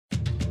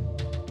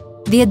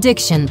The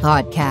Addiction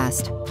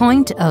Podcast,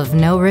 Point of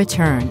No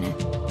Return.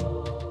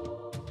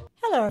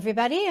 Hello,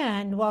 everybody,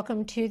 and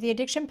welcome to the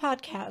Addiction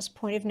Podcast,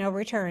 Point of No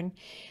Return.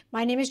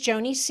 My name is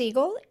Joni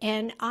Siegel,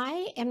 and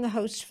I am the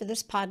host for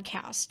this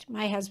podcast.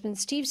 My husband,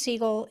 Steve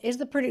Siegel, is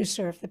the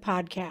producer of the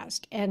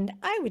podcast, and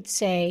I would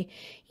say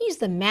he's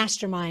the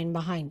mastermind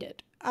behind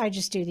it. I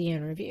just do the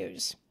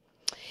interviews.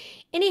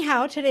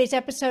 Anyhow, today's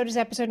episode is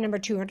episode number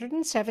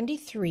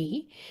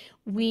 273.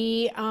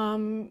 We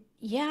have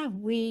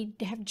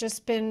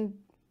just been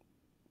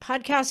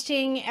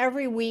podcasting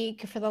every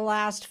week for the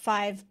last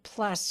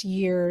 5+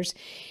 years,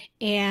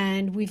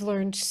 and we've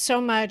learned so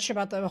much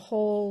about the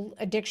whole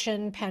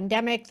addiction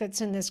pandemic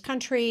that's in this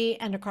country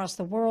and across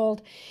the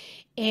world.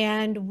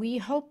 And we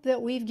hope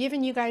that we've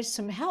given you guys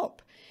some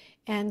help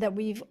and that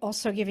we've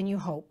also given you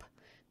hope,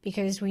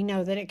 because we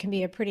know that it can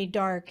be a pretty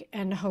dark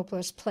and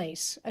hopeless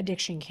place.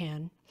 Addiction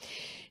can.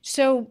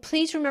 So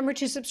please remember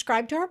to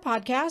subscribe to our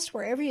podcast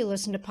wherever you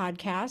listen to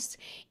podcasts,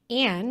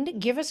 and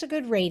give us a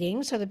good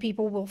rating so that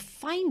people will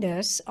find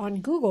us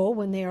on Google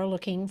when they are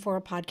looking for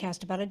a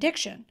podcast about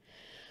addiction.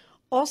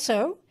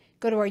 Also,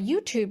 go to our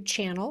YouTube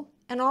channel,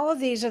 and all of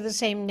these are the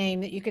same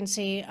name that you can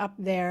see up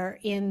there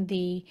in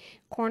the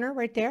corner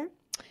right there.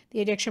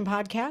 The Addiction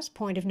Podcast,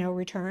 Point of No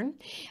Return.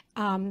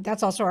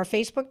 That's also our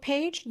Facebook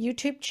page,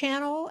 YouTube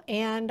channel,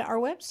 and our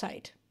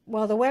website.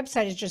 Well, the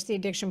website is just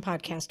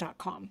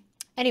theaddictionpodcast.com.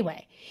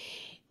 Anyway,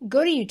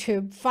 go to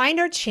YouTube, find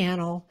our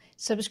channel,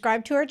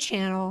 subscribe to our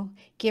channel,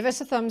 give us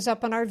a thumbs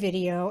up on our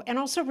video, and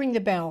also ring the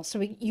bell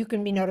so you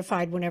can be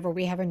notified whenever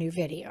we have a new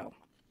video.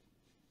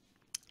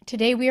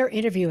 Today we are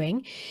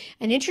interviewing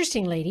an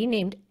interesting lady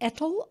named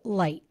Etel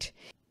Leit.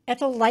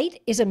 Etel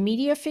Leit is a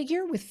media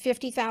figure with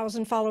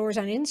 50,000 followers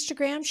on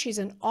Instagram. She's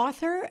an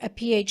author, a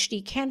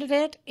Ph.D.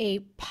 candidate, a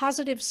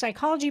positive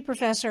psychology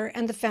professor,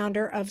 and the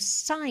founder of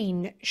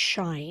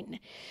Shine.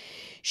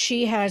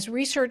 She has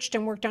researched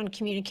and worked on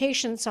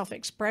communication,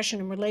 self-expression,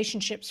 and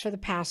relationships for the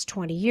past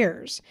 20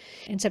 years.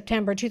 In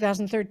September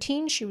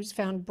 2013, she was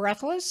found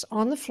breathless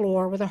on the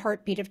floor with a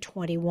heartbeat of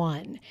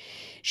 21.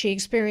 She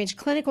experienced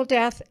clinical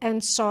death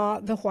and saw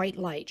the white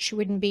light. She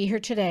wouldn't be here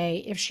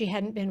today if she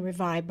hadn't been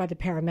revived by the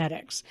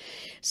paramedics.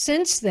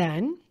 Since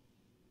then,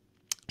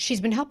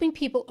 she's been helping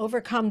people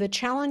overcome the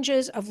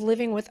challenges of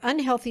living with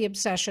unhealthy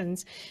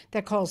obsessions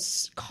that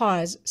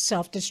cause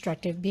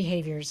self-destructive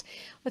behaviors.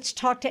 Let's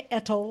talk to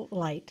Etel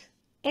Leit.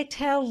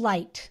 Etel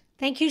Leit,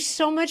 thank you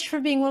so much for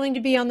being willing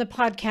to be on the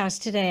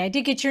podcast today. I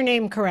did get your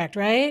name correct,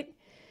 right?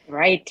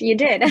 Right, you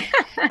did.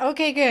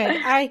 Okay, good.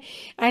 I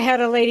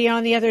had a lady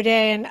on the other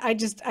day, and I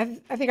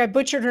think I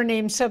butchered her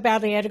name so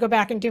badly I had to go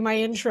back and do my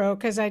intro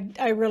because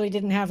I really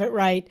didn't have it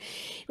right.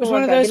 It was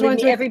one of those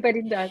ones with,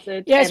 everybody does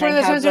it. Yeah, it's one of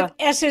those ones with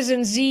S's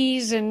and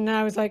Z's, and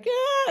I was like,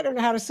 I don't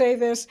know how to say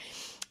this.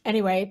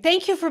 Anyway,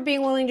 thank you for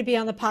being willing to be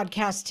on the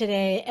podcast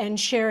today and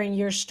sharing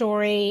your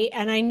story.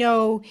 And I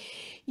know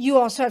you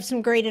also have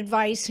some great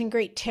advice and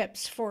great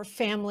tips for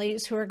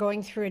families who are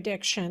going through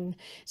addiction.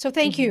 So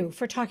thank you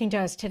for talking to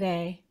us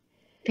today.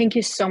 Thank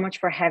you so much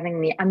for having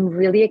me. I'm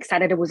really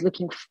excited. I was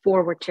looking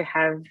forward to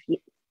have you,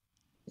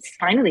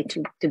 finally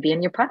to be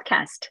on your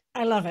podcast.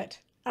 I love it.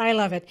 I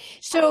love it.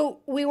 So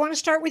we want to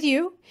start with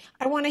you.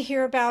 I want to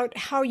hear about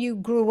how you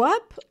grew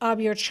up,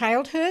 your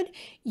childhood.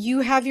 You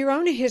have your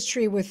own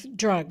history with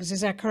drugs.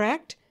 Is that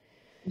correct?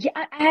 Yeah,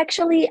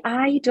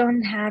 I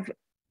don't have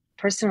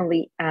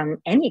personally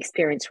any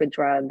experience with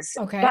drugs,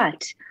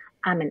 but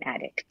I'm an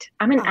addict.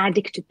 I'm an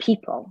addict to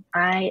people.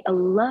 I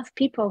love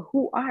people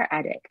who are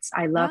addicts.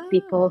 I love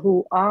people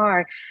who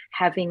are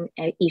having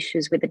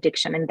issues with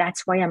addiction. And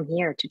that's why I'm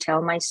here, to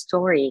tell my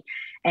story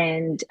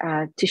and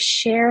to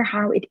share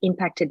how it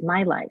impacted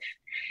my life.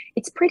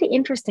 It's pretty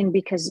interesting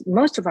because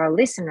most of our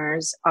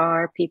listeners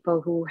are people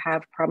who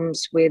have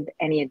problems with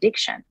any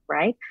addiction,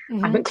 right?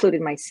 I've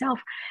included myself.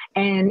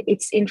 And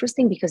it's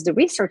interesting because the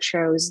research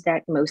shows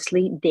that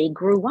mostly they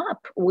grew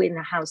up in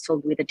a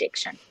household with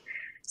addiction.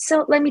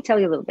 So let me tell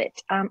you a little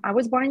bit. I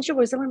was born in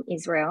Jerusalem,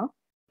 Israel.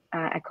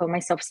 I call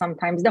myself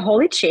sometimes the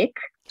Holy Chick,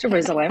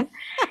 Jerusalem.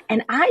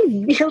 And I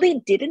really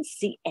didn't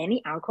see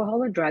any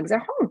alcohol or drugs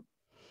at home.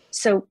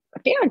 So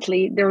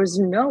apparently there was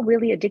no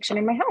really addiction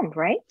in my home,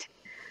 right?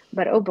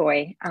 But oh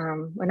boy,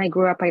 when I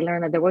grew up, I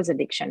learned that there was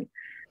addiction.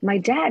 My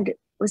dad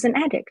was an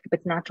addict,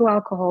 but not to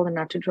alcohol and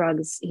not to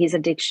drugs. His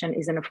addiction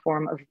is in a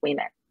form of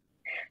women.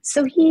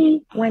 So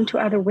he went to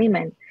other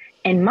women.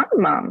 And my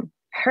mom,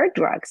 her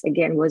drugs,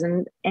 again,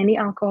 wasn't any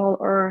alcohol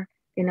or,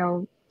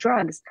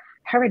 drugs.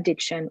 Her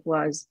addiction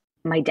was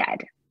my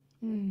dad.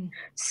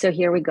 So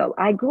here we go.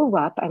 I grew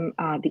up, I'm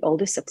the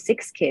oldest of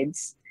 6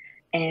 kids,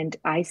 and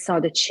I saw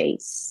the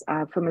chase.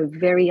 From a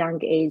very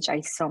young age, I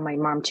saw my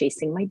mom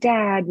chasing my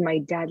dad. My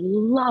dad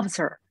loves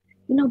her,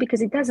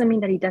 because it doesn't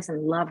mean that he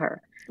doesn't love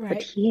her,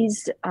 but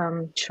his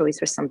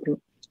choice was something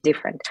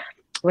different.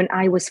 When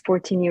I was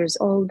 14 years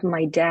old,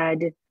 my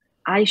dad,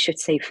 I should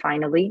say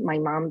finally, my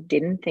mom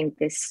didn't think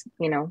this,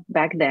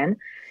 back then.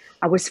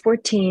 I was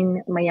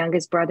 14. My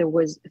youngest brother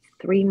was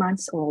 3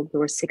 months old. There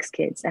were 6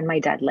 kids, and my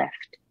dad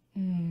left.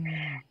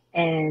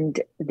 And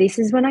this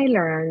is when I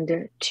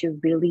learned to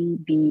really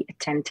be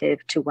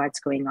attentive to what's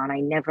going on. I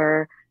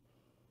never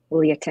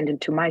really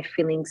attended to my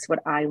feelings, what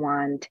I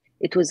want.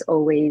 It was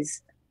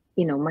always,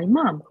 my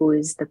mom, who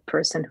is the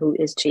person who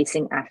is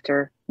chasing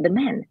after the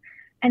men.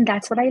 And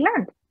that's what I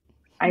learned.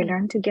 I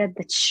learned to get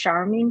the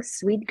charming,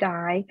 sweet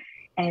guy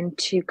and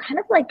to kind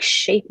of like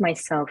shape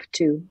myself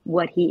to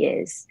what he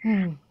is.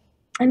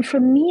 And for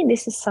me,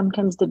 this is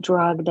sometimes the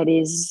drug that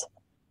is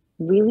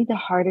really the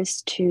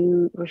hardest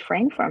to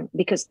refrain from,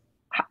 because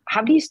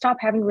how do you stop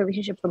having a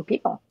relationship from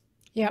people?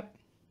 Yep.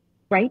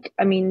 Right?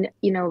 I mean,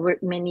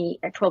 many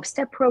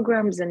 12-step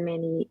programs and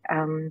many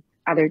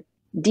other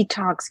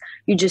detox,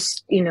 you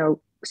just,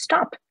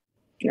 stop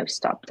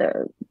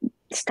the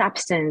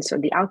substance or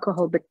the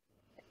alcohol, but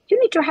you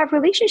need to have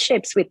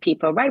relationships with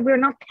people, right? We're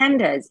not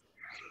pandas.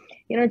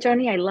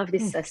 Johnny, I love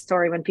this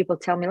story when people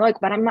tell me, look,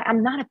 but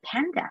I'm not a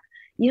panda.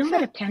 You know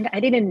that a panda, I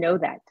didn't know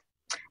that.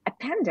 A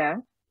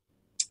panda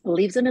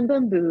lives on a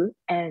bamboo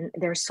and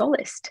they're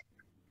solist.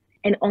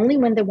 And only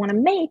when they want to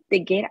mate, they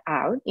get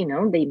out,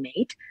 they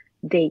mate,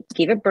 they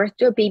give a birth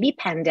to a baby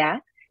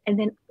panda. And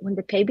then when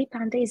the baby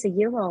panda is a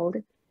year old,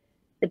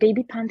 the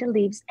baby panda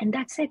leaves, and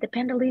that's it. The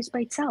panda leaves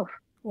by itself.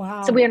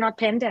 Wow. So we are not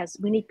pandas.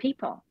 We need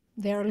people.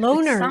 They're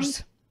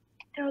loners.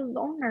 They're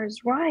loners,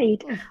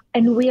 right?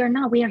 And we are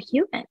not. We are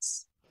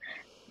humans.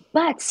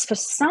 But for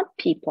some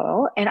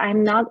people, and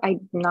I'm not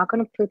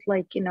going to put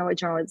a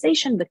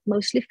generalization, but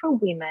mostly for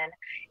women,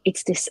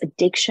 it's this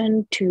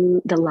addiction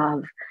to the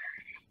love.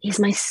 He's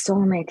my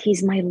soulmate.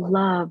 He's my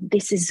love.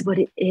 This is what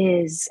it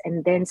is.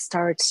 And then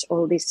starts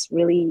all this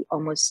really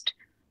almost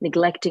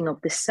neglecting of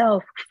the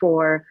self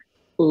for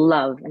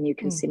love. And you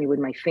can see me with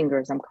my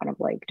fingers. I'm kind of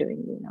like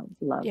doing,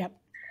 love. Yep.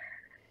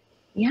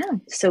 Yeah.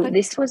 So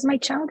this was my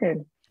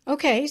childhood.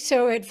 Okay.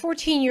 So at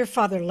 14, your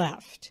father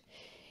left.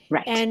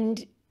 Right.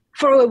 And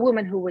for a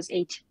woman who was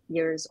 8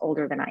 years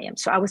older than I am.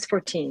 So I was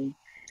 14.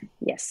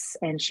 Yes.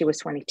 And she was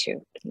 22.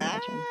 Can you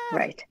imagine?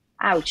 Right.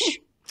 Ouch.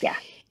 Yeah.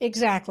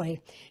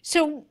 Exactly.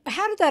 So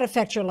how did that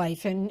affect your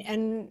life?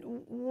 And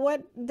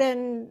what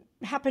then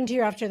happened to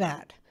you after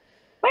that?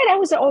 Right. I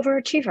was an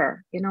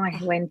overachiever.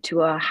 I went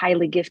to a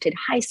highly gifted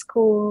high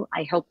school.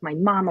 I helped my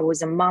mom. I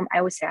was a mom.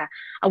 I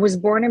was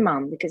born a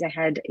mom because I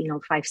had,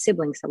 5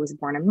 siblings. I was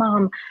born a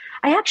mom.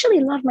 I actually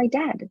love my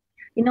dad.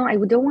 I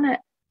don't want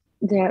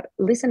the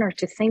listener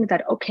to think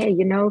that, okay,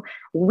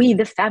 we,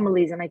 the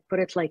families, and I put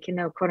it like,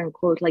 quote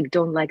unquote, like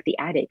don't like the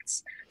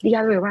addicts. The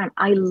other way around.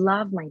 I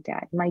love my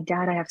dad. My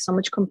dad, I have so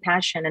much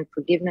compassion and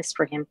forgiveness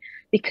for him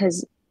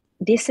because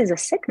this is a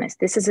sickness.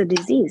 This is a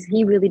disease.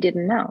 He really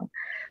didn't know.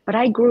 But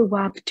I grew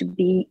up to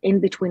be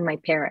in between my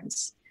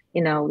parents,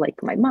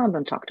 like my mom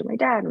don't talk to my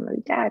dad and my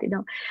dad,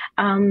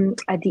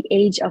 at the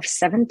age of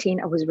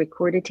 17, I was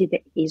recruited to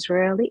the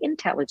Israeli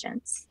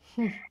intelligence.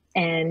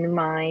 And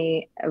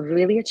my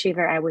really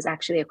achiever, I was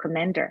actually a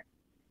commander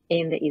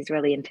in the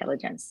Israeli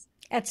intelligence.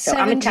 At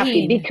 17? I'm a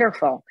toughie, be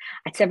careful.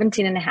 At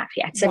 17 and a half.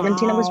 Yeah, at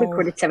 17, I was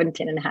recruited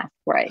 17 and a half.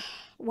 Right.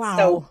 Wow.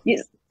 So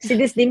you see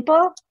this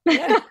dimple?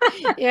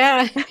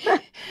 Yeah.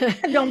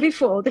 Don't be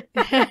fooled.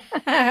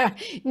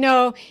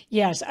 No,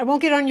 yes. I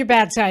won't get on your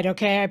bad side,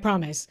 okay? I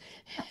promise.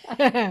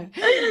 Yeah.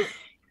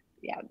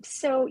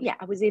 So yeah,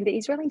 I was in the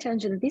Israeli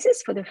intelligence. This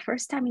is for the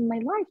first time in my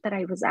life that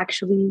I was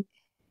actually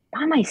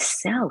by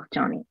myself,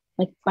 Johnny.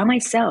 Like by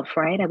myself,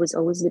 right? I was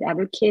always with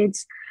other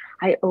kids.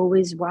 I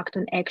always walked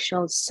on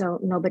eggshells so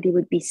nobody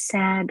would be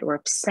sad or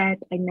upset.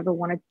 I never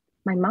wanted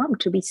my mom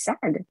to be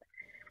sad.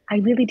 I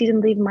really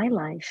didn't live my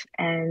life.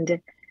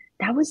 And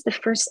that was the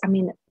first,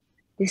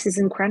 this is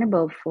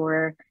incredible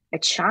for a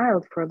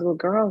child, for a little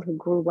girl who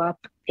grew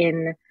up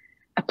in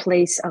a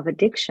place of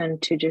addiction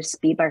to just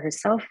be by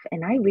herself.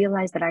 And I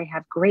realized that I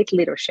have great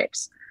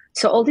leaderships.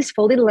 So all this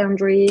folded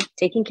laundry,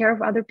 taking care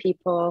of other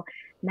people,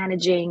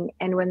 managing.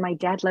 And when my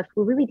dad left,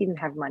 we really didn't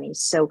have money.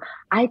 So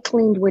I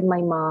cleaned with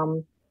my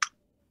mom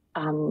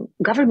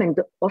government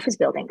office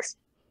buildings.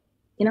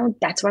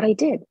 That's what I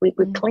did. We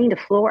cleaned a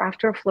floor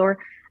after a floor.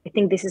 I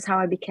think this is how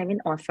I became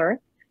an author,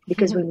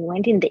 because when we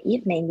went in the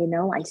evening,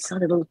 I saw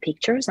the little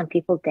pictures on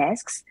people's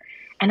desks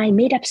and I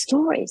made up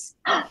stories.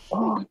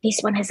 Oh,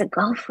 this one has a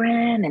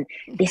girlfriend and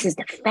this is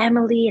the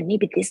family and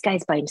maybe this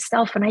guy's by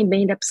himself. And I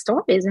made up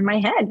stories in my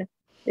head.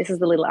 This is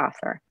the little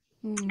author.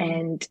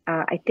 And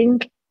I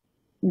think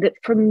that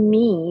for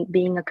me,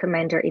 being a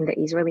commander in the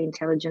Israeli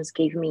intelligence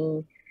gave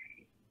me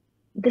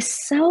the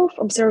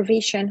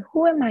self-observation.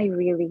 Who am I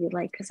really?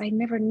 Because I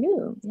never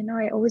knew.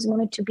 I always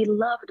wanted to be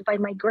loved by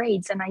my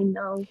grades. And I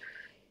know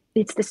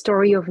it's the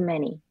story of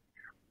many.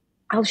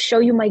 I'll show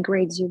you my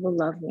grades. You will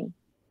love me.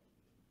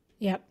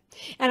 Yep.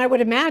 And I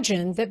would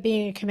imagine that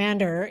being a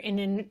commander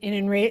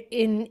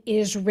in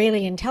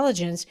Israeli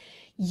intelligence,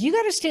 you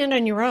got to stand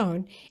on your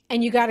own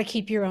and you got to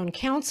keep your own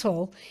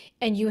counsel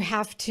and you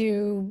have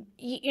to,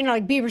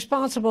 be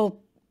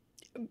responsible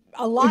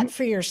a lot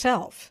for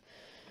yourself.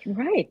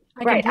 Right.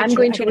 Right. I'm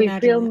going to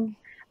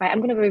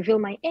reveal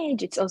my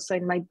age. It's also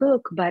in my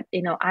book, but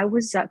I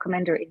was a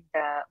commander in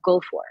the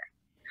Gulf War.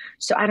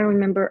 So I don't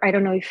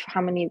know if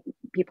how many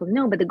people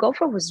know, but the Gulf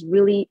War was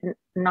really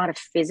not a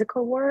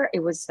physical war.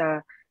 It was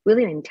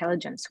really an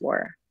intelligence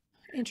war.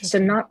 So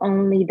not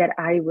only that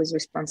I was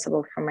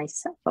responsible for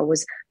myself,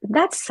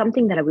 that's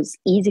something that it was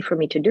easy for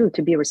me to do,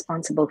 to be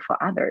responsible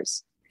for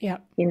others. Yeah.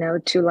 You know,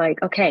 to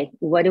like, okay,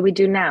 what do we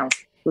do now?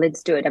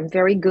 Let's do it. I'm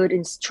very good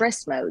in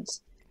stress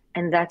modes.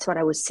 And that's what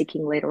I was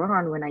seeking later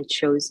on when I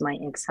chose my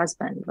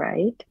ex-husband,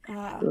 right?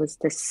 It was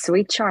the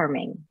sweet,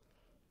 charming,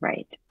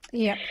 right?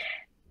 Yeah.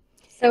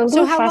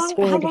 So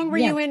how long were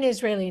you in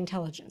Israeli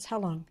intelligence? How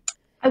long?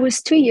 I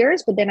was 2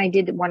 years, but then I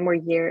did one more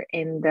year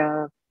in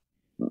the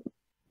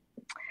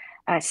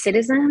as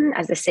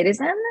a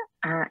citizen.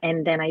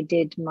 And then I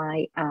did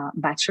my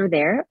bachelor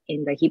there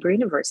in the Hebrew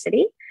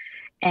University.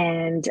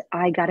 And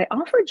I got an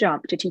offer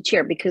job to teach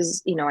here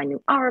because, you know, I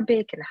knew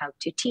Arabic and how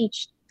to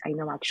teach. I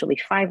know actually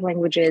 5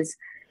 languages,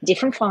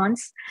 different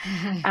fonts.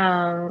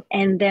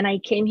 And then I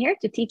came here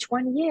to teach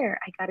 1 year.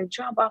 I got a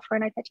job offer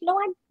and I thought, you know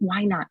what,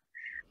 why not?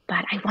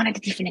 But I wanted a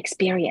different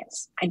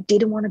experience. I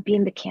didn't want to be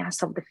in the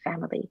chaos of the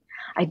family.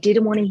 I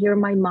didn't want to hear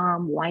my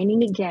mom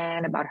whining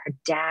again about her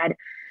dad,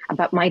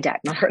 about my dad,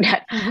 not her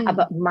dad,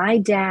 about my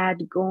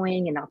dad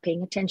going and not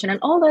paying attention and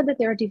all that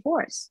they're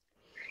divorced.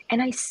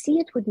 And I see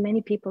it with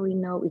many people, you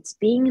know, it's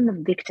being in the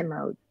victim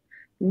mode.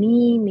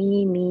 Me.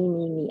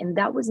 And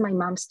that was my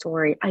mom's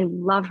story. I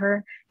love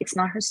her. It's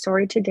not her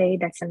story today.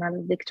 That's another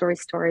Victoria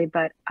story.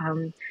 But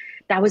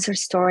that was her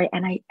story.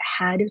 And I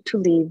had to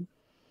leave.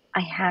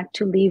 I had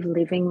to leave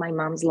living my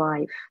mom's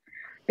life.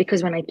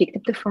 Because when I picked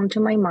up the phone to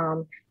my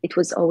mom, it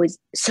was always,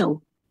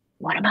 so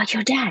what about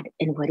your dad?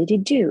 And what did he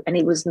do? And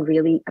it wasn't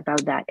really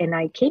about that. And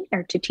I came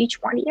here to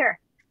teach 1 year.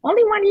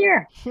 Only 1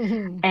 year.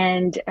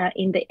 And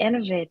in the end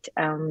of it,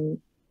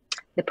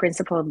 the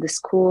principal of the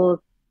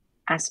school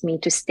asked me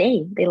to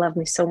stay. They love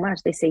me so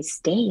much. They say,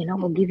 stay, you know,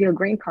 we'll give you a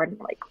green card. I'm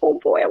like, oh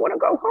boy, I want to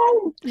go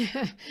home.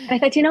 And I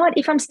thought, you know what,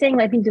 if I'm staying,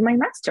 let me do my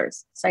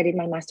master's. So I did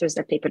my master's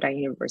at Pepperdine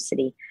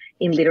University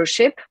in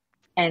leadership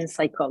and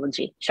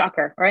psychology.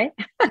 Shocker, right?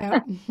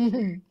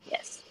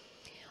 Yes.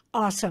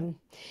 Awesome.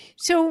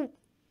 So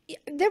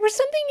there was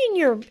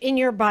something in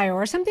your bio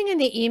or something in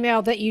the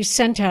email that you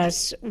sent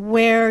us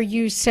where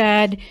you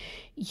said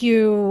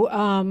you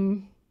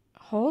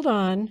hold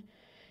on,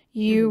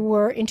 you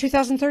were in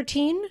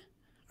 2013.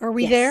 Are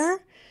we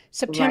there?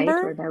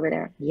 September? Right, we're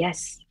there.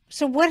 Yes.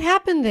 So what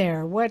happened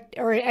there?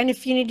 And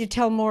if you need to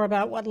tell more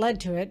about what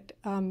led to it.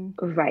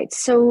 Right.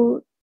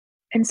 So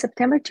in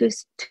September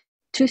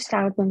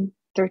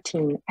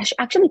 2013,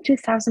 actually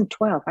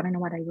 2012, I don't know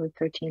what I wrote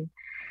 13.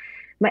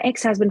 My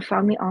ex-husband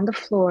found me on the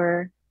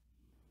floor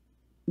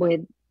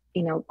with,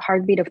 you know,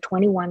 heartbeat of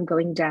 21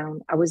 going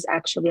down. I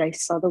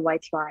saw the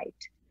white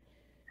light,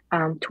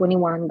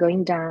 21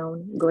 going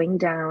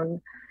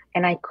down.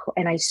 And I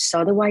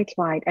saw the white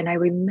light, and I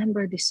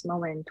remember this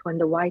moment when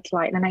the white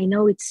light, and I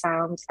know it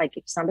sounds like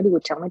if somebody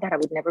would tell me that, I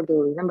would never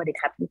believe them, but it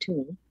happened to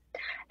me.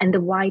 And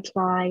the white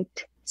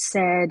light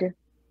said,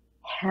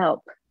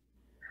 help,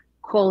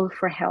 call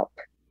for help.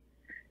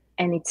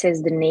 And it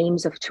says the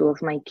names of 2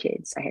 of my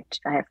kids. I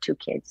have 2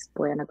 kids,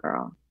 boy and a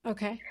girl.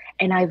 Okay.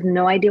 And I have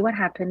no idea what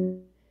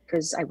happened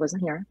because I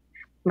wasn't here.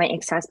 My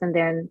ex-husband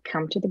then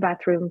came to the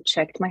bathroom,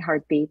 checked my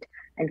heartbeat,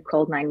 and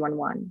called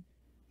 911.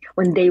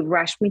 When they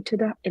rushed me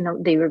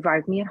they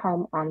revived me at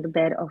home on the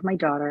bed of my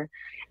daughter.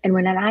 And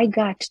when I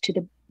got to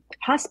the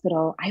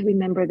hospital, I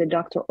remember the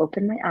doctor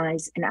opened my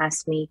eyes and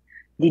asked me,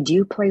 did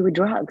you play with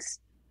drugs?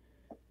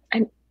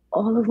 And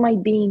all of my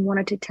being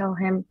wanted to tell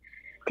him,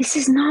 this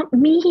is not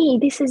me,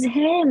 this is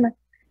him.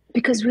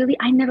 Because really,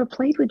 I never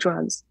played with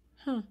drugs.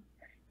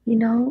 You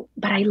know,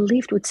 but I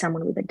lived with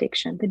someone with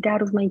addiction. The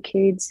dad of my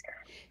kids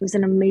was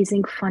an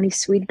amazing, funny,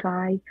 sweet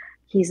guy.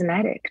 He's an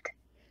addict.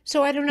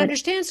 So I don't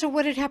understand. So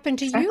what had happened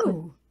to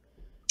you?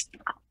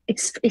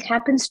 It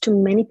happens to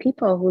many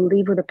people who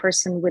live with a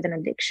person with an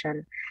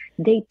addiction.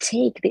 They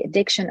take the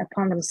addiction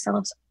upon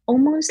themselves,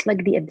 almost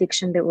like the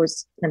addiction that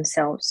was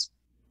themselves.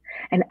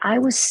 And I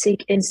was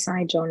sick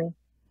inside, Johnny.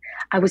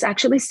 I was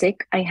actually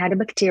sick. I had a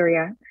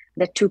bacteria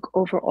that took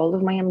over all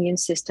of my immune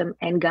system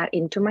and got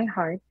into my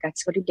heart.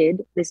 That's what it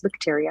did, this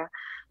bacteria.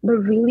 But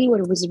really, what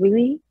it was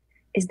really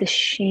is the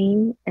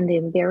shame and the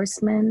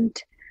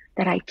embarrassment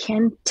that I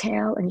can't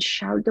tell and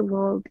shout the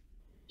world,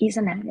 he's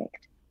an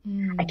addict.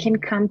 I can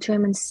come to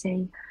him and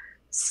say,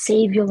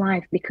 save your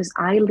life, because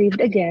I lived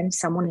again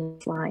someone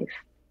else's life.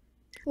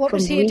 What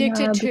was he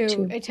addicted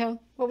to, Etel?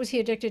 What was he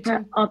addicted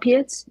to?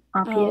 Opiates.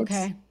 Oh,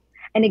 okay.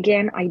 And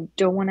again, I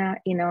don't want to,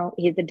 you know,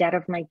 he's the dad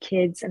of my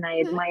kids and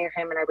I admire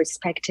him and I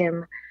respect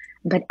him.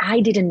 But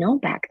I didn't know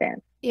back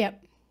then. Yep.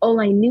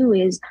 All I knew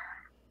is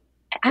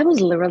I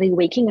was literally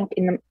waking up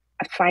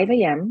at 5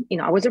 a.m. You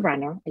know, I was a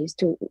runner. I used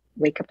to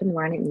wake up and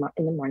run in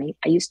the morning.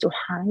 I used to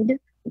hide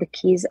the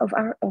keys of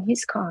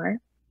his car,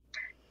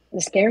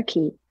 the spare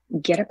key,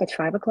 get up at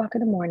 5 o'clock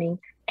in the morning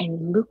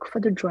and look for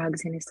the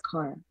drugs in his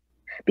car.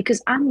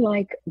 Because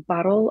unlike a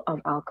bottle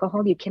of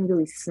alcohol, you can't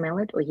really smell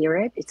it or hear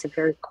it. It's a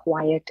very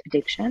quiet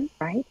addiction,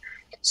 right?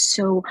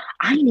 So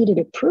I needed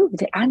to prove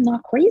that I'm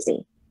not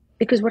crazy.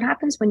 Because what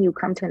happens when you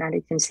come to an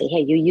addict and say,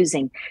 hey, you're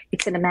using,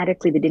 it's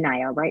automatically the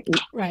denial, right?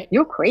 Right.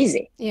 You're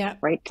crazy. Yeah.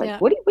 Right? Like, yeah.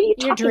 what are you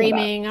You're talking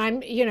dreaming.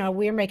 about?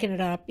 We're making it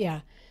up.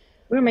 Yeah.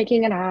 We're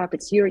making it up.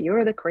 It's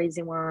you're the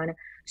crazy one.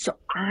 So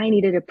I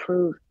needed to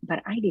prove,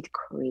 but I did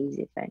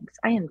crazy things.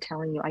 I am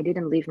telling you, I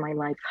didn't live my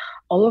life.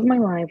 All of my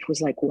life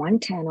was like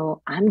one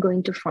channel. I'm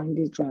going to find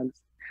these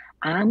drugs.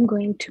 I'm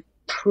going to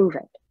prove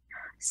it.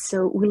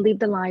 So we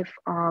lived a life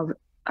of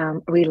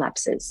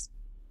relapses.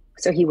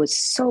 So he was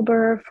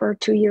sober for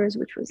 2 years,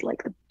 which was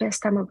like the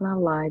best time of our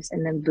lives.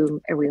 And then boom,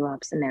 a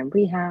relapse, and then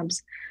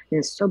rehabs, and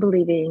then sober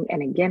living,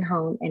 and again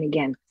home, and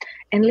again.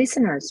 And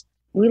listeners,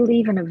 we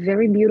live in a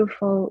very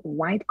beautiful,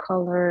 white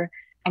collar,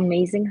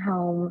 amazing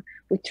home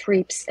with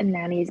trips and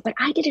nannies. But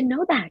I didn't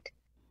know that.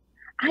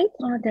 I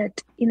thought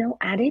that,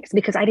 addicts,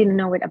 because I didn't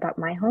know it about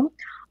my home,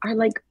 are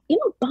like,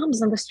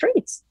 bums on the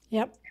streets.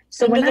 Yep.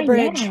 So Under when the I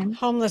bridge, met him,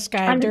 homeless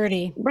guy,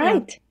 dirty.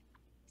 Right. Yeah.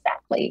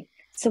 Exactly.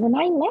 So when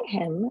I met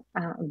him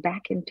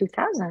back in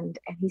 2000,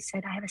 and he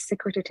said, I have a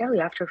secret to tell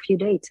you after a few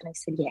dates. And I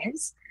said,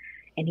 yes.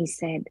 And he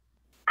said,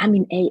 I'm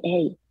in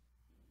AA.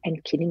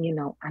 And kidding you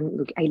not,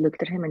 I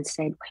looked at him and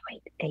said,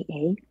 wait,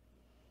 AA?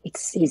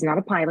 He's not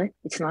a pilot.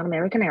 It's not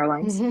American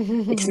Airlines.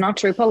 It's not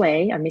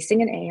AAA. I'm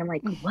missing an A. I'm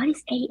like, what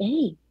is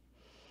AA?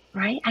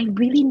 Right? I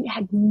really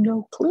had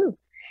no clue.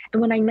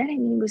 And when I met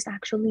him, he was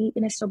actually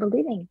in a sober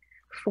living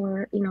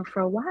for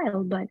a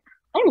while, but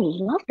I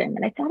loved him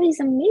and I thought he's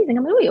amazing.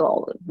 I mean, we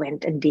all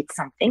went and did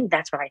something.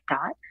 That's what I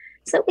thought.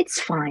 So it's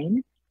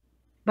fine.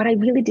 But I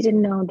really didn't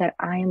know that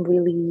I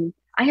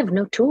have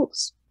no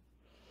tools.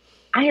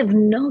 I have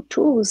no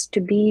tools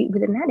to be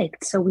with an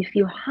addict. So if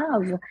you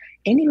have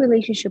any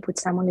relationship with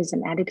someone who's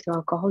an addict or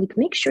alcoholic,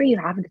 make sure you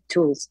have the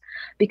tools,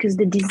 because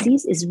the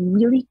disease is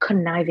really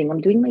conniving.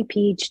 I'm doing my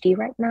Ph.D.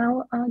 right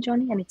now,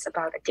 Johnny, and it's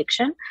about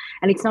addiction.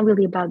 And it's not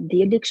really about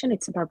the addiction.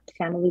 It's about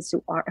families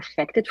who are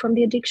affected from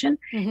the addiction.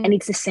 Mm-hmm. And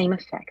it's the same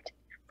effect.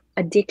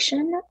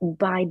 Addiction,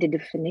 by the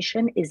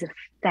definition, is a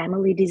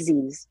family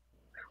disease,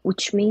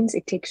 which means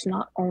it takes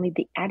not only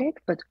the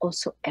addict, but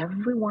also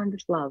everyone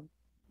that loves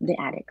the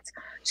addicts.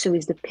 So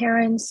it's the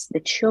parents, the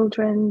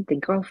children, the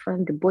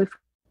girlfriend, the boyfriend,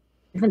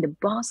 even the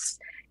boss,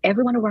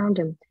 everyone around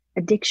them.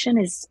 Addiction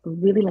is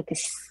really like a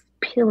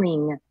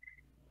spilling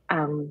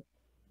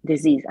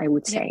disease, I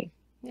would say.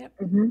 Yep.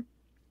 Mm-hmm.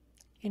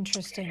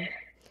 Interesting.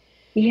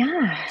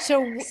 Yeah.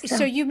 So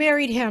you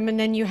married him, and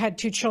then you had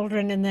 2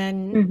 children, and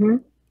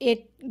then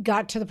it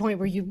got to the point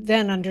where you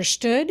then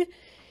understood.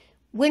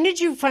 When did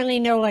you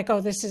finally know, like,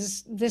 oh, this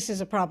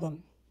is a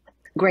problem?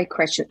 Great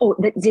question. Oh,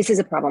 this is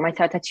a problem. I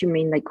thought that you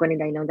mean like, when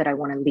did I know that I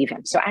want to leave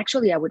him? So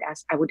actually I would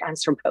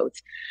answer both.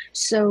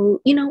 So,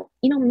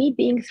 me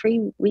being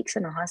 3 weeks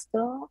in a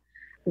hospital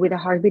with a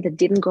heartbeat that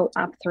didn't go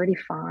up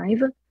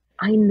 35,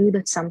 I knew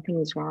that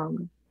something is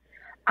wrong.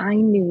 I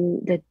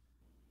knew that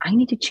I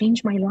need to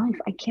change my life.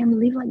 I can't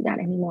live like that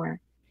anymore.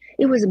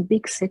 It was a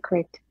big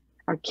secret.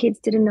 Our kids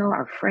didn't know,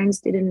 our friends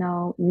didn't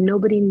know,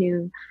 nobody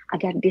knew. I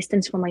got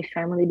distance from my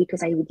family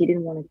because I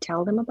didn't want to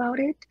tell them about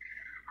it.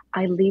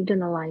 I lived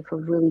in a life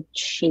of really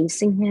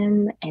chasing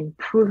him and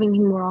proving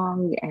him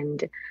wrong,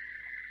 and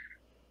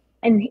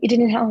it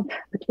didn't help.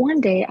 But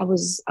one day I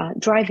was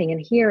driving,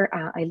 and here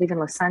I live in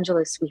Los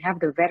Angeles. We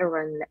have the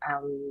veteran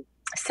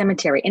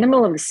cemetery in the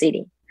middle of the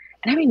city.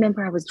 And I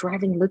remember I was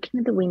driving, looking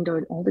at the window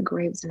at all the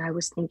graves, and I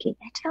was thinking,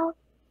 Etel,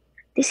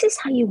 this is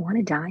how you want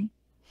to die?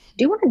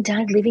 Do you want to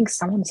die living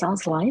someone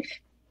else's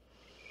life?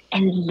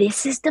 And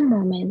this is the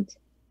moment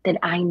that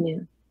I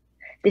knew.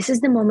 This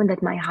is the moment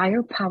that my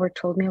higher power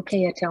told me,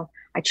 okay, Etel,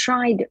 I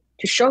tried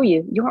to show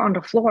you. You're on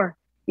the floor.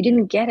 You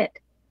didn't get it.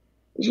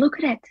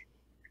 Look at it.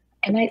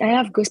 And I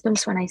have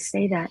goosebumps when I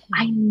say that.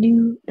 I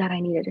knew that I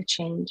needed a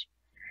change.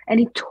 And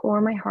it tore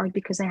my heart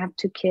because I have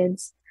 2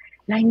 kids.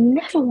 And I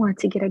never wanted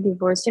to get a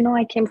divorce.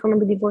 I came from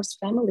a divorced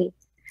family.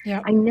 Yeah.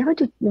 I never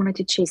wanted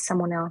to chase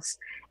someone else.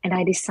 And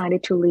I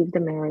decided to leave the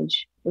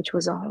marriage, which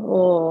was a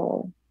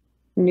whole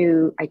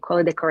new, I call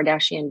it a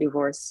Kardashian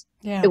divorce.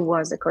 Yeah. It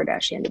was a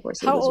Kardashian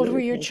divorce. How old were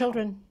your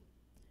children?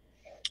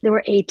 They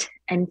were 8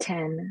 and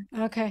 10.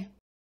 Okay.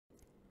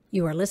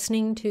 You are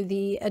listening to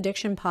the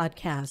Addiction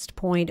Podcast,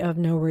 Point of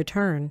No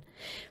Return.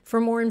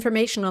 For more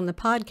information on the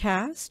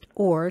podcast,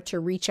 or to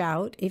reach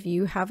out if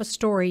you have a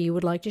story you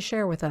would like to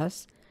share with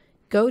us,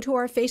 go to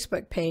our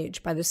Facebook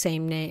page by the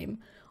same name,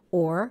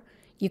 or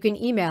you can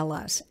email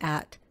us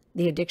at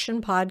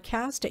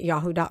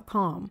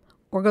theaddictionpodcast@yahoo.com,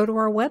 or go to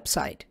our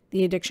website,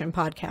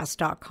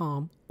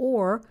 theaddictionpodcast.com,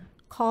 or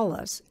call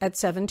us at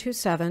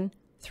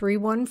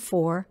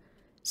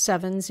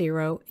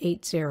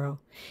 727-314-7080.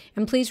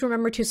 And please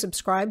remember to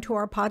subscribe to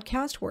our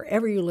podcast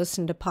wherever you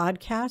listen to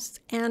podcasts,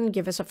 and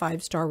give us a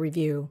 5-star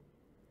review.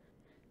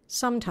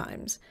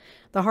 Sometimes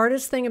the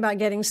hardest thing about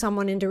getting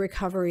someone into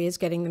recovery is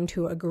getting them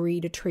to agree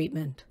to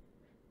treatment.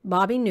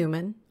 Bobby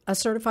Newman, a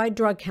certified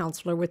drug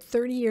counselor with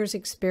 30 years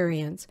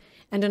experience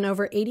and an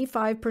over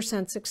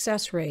 85%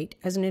 success rate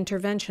as an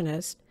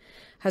interventionist,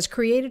 has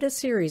created a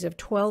series of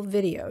 12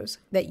 videos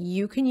that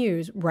you can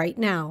use right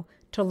now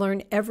to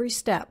learn every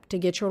step to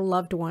get your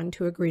loved one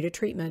to agree to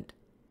treatment.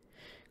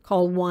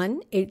 Call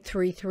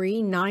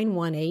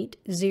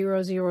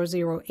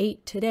 1-833-918-0008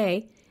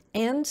 today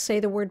and say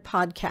the word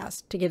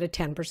podcast to get a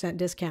 10%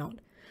 discount.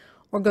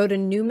 Or go to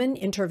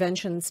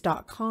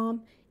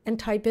newmaninterventions.com and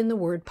type in the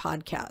word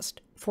podcast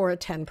for a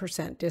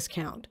 10%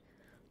 discount.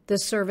 The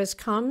service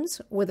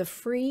comes with a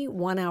free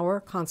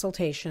 1-hour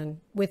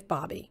consultation with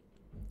Bobby.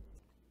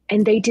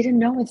 And they didn't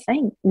know a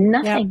thing,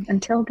 nothing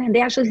until then.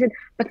 They actually said,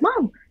 but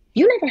Mom,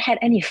 you never had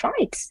any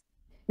fights.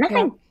 Nothing.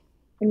 Yep.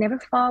 We never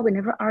fought. We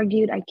never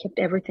argued. I kept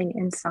everything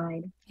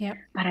inside. Yep.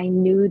 But I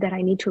knew that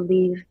I need to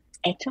live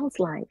Etel's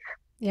life.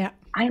 Yeah.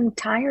 I am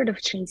tired of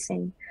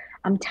chasing.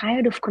 I'm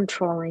tired of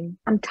controlling.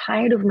 I'm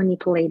tired of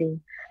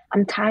manipulating.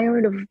 I'm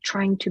tired of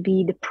trying to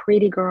be the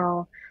pretty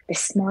girl, the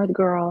smart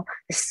girl,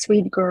 the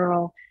sweet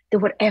girl, the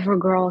whatever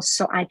girl,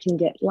 so I can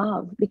get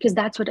love. Because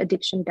that's what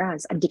addiction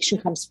does. Addiction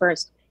comes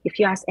first. If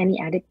you ask any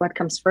addict what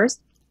comes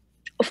first,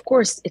 of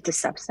course it's a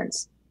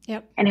substance.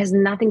 Yep. And has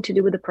nothing to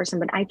do with the person,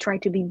 but I try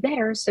to be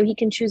better so he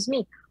can choose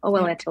me. Oh,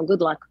 well, Etel,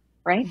 good luck,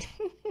 right?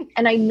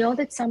 And I know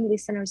that some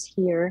listeners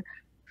here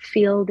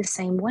feel the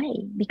same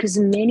way, because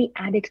many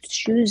addicts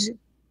choose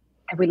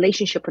a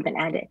relationship with an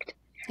addict,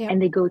 and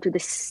they go to the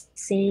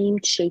same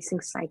chasing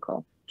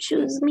cycle.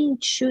 Choose me,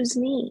 choose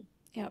me,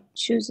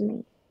 choose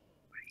me.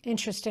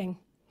 Interesting.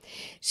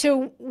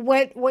 So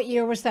what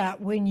year was that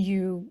when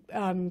you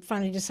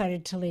finally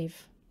decided to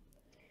leave?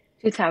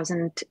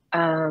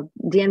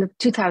 The end of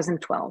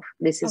 2012.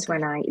 This is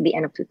when the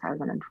end of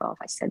 2012,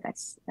 I said,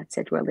 that's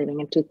it. We're leaving.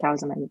 In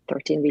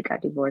 2013, we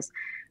got divorced.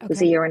 It was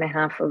a year and a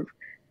half of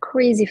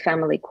crazy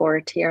family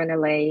court here in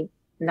LA.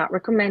 Not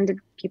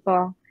recommended,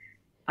 people.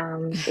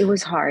 It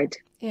was hard.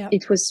 Yeah.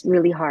 It was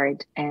really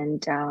hard.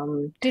 And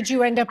did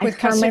you end up with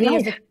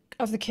custody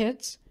of the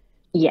kids?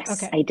 Yes,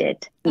 okay. I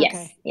did.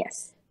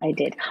 Yes, I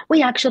did.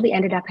 We actually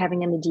ended up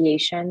having a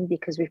mediation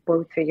because we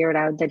both figured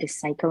out that the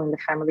cycle in the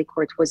family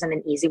court wasn't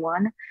an easy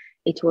one.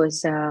 It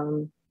was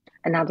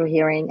another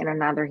hearing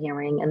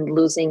and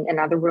losing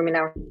another room in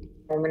our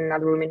home and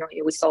another room in our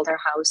home. We sold our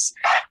house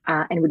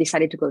and we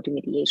decided to go to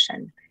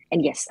mediation.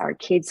 And yes, our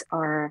kids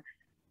are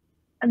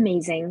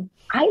amazing.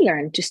 I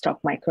learned to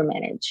stop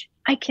micromanage.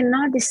 I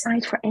cannot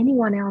decide for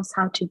anyone else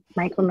how to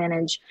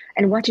micromanage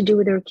and what to do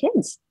with their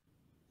kids.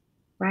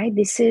 Right?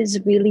 This is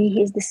really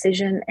his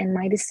decision and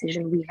my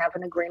decision. We have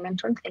an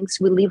agreement on things.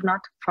 We live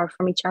not far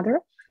from each other.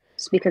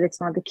 It's because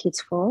it's not the kid's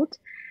fault.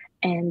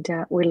 And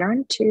we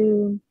learn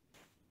to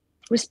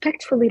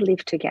respectfully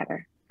live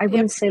together. I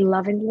wouldn't say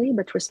lovingly,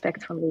 but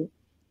respectfully.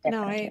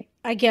 Definitely.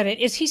 No, I get it.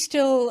 Is he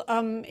still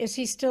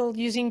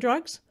using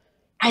drugs?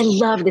 I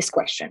love this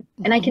question.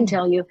 And I can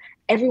tell you,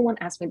 everyone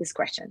asks me this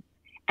question.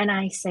 And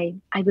I say,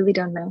 I really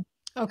don't know.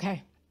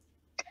 Okay.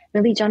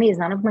 Really, Johnny, is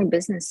none of my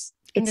business.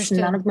 It's Understood.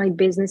 None of my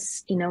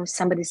business.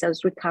 Somebody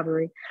says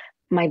recovery.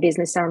 My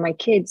business are my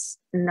kids,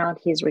 not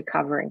his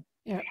recovery.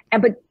 Yeah.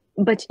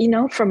 But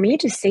for me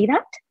to say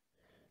that,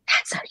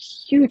 that's a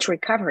huge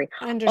recovery.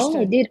 Understood.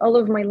 All I did all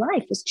of my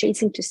life was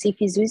chasing to see if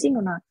he's using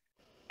or not.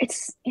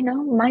 It's,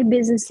 my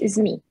business is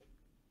me.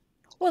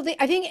 Well,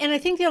 I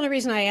think the only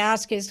reason I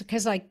ask is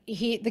because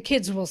the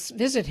kids will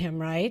visit him,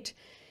 right?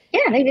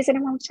 Yeah, they visit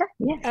him all the time.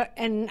 Yeah.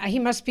 And he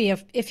must be,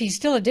 if he's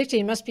still addicted,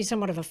 he must be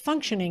somewhat of a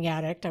functioning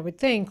addict, I would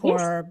think,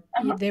 or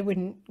they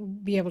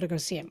wouldn't be able to go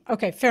see him.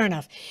 Okay, fair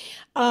enough.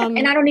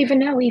 And I don't even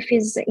know if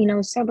he's,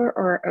 sober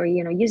or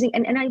using.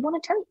 And I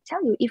want to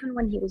tell you, even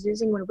when he was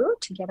using, when we were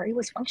together, he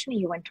was functioning.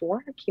 He went to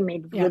work. He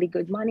made really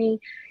good money.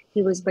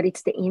 But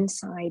it's the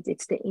inside.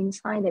 It's the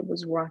inside that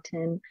was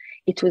rotten.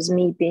 It was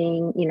me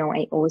being,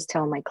 I always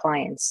tell my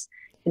clients,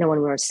 when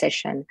we're in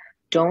session,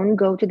 don't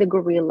go to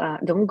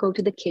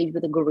the cage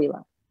with the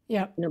gorilla.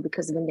 Yeah.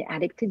 Because when the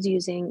addict is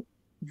using,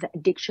 the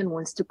addiction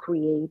wants to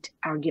create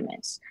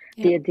arguments.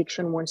 Yeah. The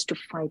addiction wants to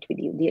fight with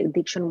you. The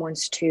addiction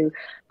wants to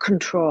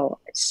control.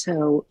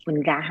 So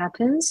when that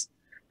happens,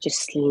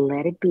 just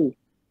let it be.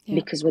 Yeah.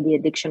 Because what the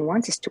addiction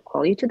wants is to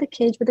call you to the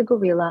cage with the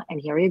gorilla, and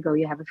here you go,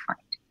 you have a fight.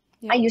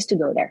 Yeah. I used to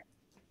go there.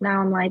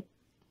 Now I'm like,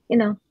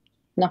 not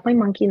my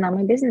monkey, not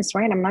my business,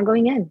 right? I'm not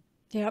going in.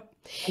 Yep.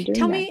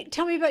 Tell me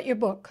about your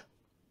book.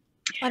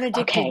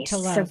 Unaddicted to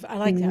Love. So, I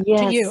like that.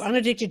 Yes. To You.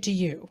 Unaddicted to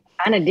You.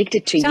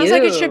 Unaddicted to You. Sounds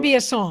like it should be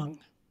a song.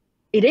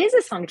 It is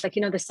a song. It's like,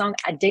 the song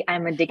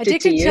I'm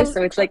addicted to you.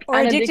 So it's like, or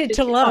addicted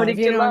to love. I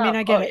mean,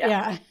 I get it.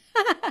 Yeah.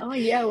 Oh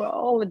yeah. We're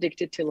all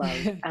addicted to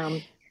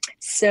love.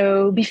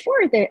 So before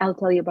I'll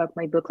tell you about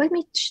my book, let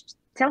me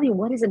tell you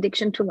what is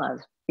addiction to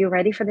love. You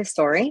ready for the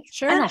story?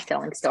 Sure. I love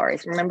telling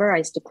stories. Remember, I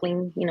used to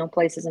clean,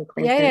 places and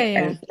clean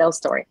and tell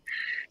story.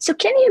 So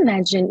can you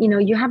imagine,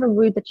 you have a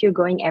route that you're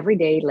going every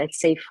day, let's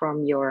say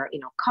from your,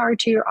 car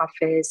to your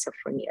office, or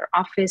from your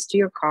office to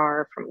your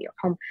car, from your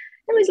home.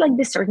 It was like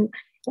this certain,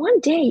 one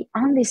day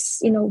on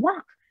this,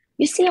 walk,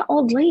 you see an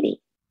old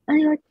lady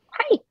and you're like,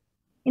 hi,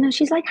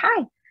 she's like,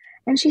 hi.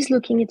 And she's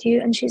looking at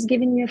you and she's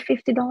giving you a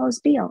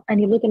 $50 bill.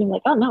 And you look and you're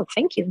like, oh, no,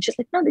 thank you. And she's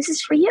like, no, this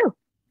is for you.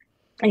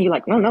 And you're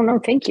like, no,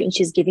 thank you. And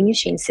she's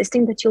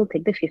insisting that you'll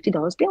take the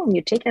 $50 bill, and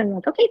you take it and you're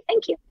like, okay,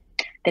 thank you.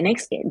 The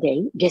next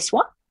day, guess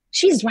what?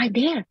 She's right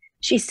there.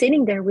 She's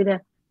sitting there with a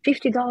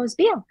 $50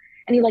 bill.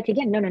 And you're like,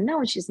 again, no, no, no.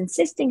 And she's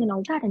insisting and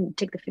all that. And you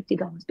take the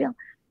 $50 bill.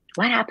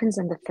 What happens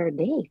on the third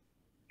day?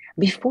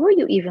 Before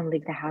you even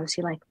leave the house,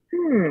 you're like,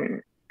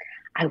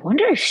 I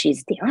wonder if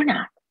she's there or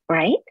not,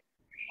 right?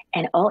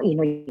 And all,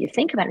 you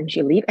think about it and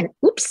you leave and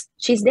oops,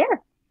 she's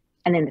there.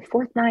 And then the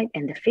fourth night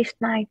and the fifth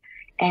night,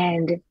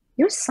 and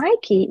your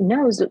psyche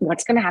knows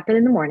what's going to happen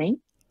in the morning.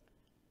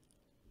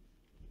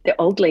 The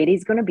old lady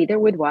is going to be there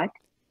with what?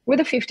 With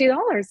the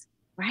 $50,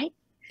 right?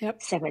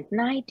 Yep. Seventh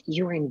night,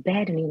 you're in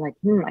bed and you're like,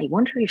 I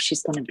wonder if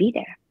she's going to be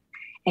there.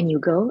 And you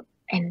go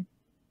and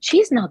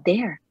she's not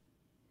there.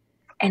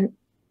 And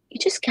you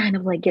just kind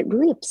of like get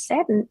really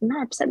upset, and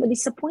not upset, but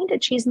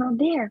disappointed she's not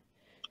there.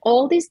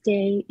 All this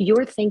day,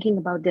 you're thinking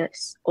about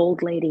this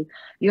old lady.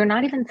 You're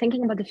not even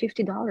thinking about the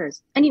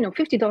 $50. And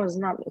 $50 is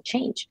not a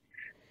change,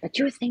 but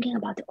you're thinking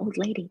about the old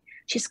lady.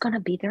 She's going to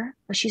be there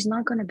or she's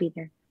not going to be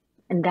there.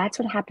 And that's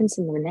what happens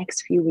in the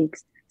next few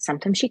weeks.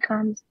 Sometimes she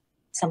comes,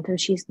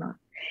 sometimes she's not.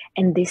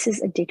 And this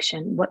is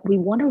addiction. What we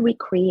want to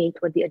recreate,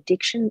 what the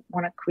addiction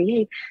want to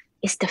create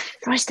is the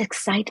first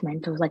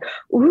excitement of like,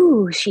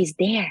 ooh, she's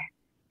there.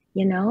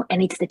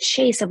 And it's the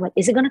chase of like,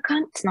 is it going to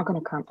come? It's not going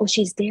to come. Oh,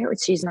 she's there or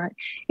she's not.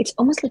 It's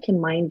almost like a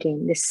mind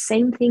game. The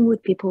same thing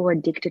with people who are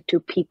addicted to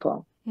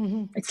people.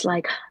 Mm-hmm. It's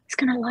like, it's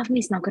going to love me.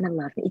 It's not going to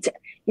love me. It's,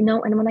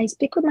 and when I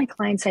speak with my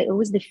clients, I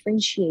always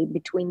differentiate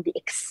between the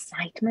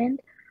excitement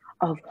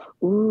of,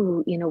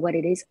 ooh, what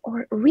it is,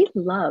 or real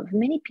love.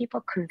 Many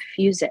people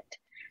confuse it.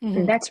 Mm-hmm.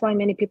 And that's why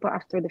many people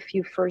after the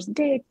few first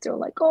dates, they're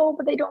like, oh,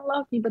 but they don't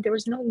love me. But there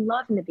was no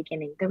love in the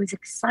beginning. There was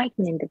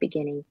excitement in the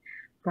beginning,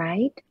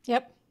 right?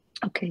 Yep.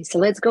 Okay, so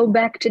let's go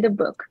back to the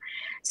book.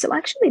 So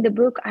actually the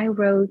book I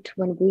wrote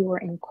when we were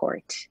in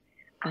court.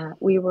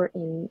 We were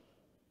in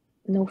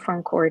no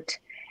front court,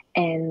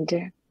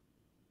 and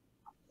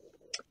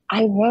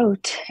I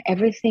wrote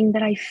everything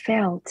that I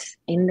felt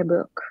in the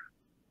book.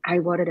 I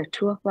wrote it at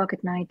 2:00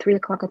 at night,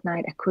 3:00 at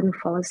night. I couldn't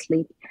fall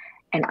asleep,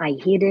 and I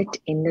hid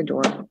it in the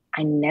door.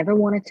 I never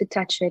wanted to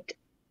touch it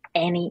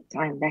any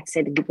time. That's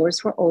it. The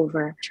doors were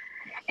over.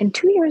 And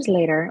 2 years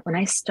later, when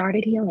I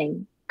started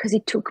healing, because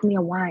it took me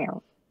a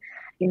while,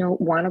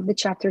 one of the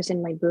chapters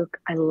in my book,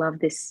 I love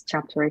this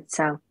chapter. It's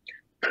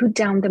put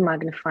down the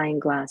magnifying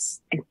glass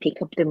and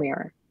pick up the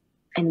mirror.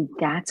 And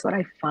that's what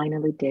I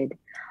finally did.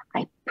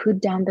 I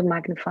put down the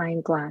magnifying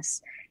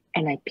glass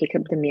and I pick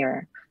up the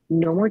mirror.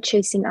 No more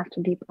chasing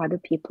after other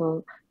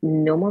people.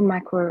 No more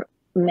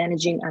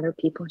micromanaging other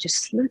people.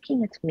 Just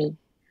looking at me.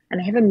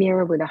 And I have a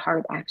mirror with a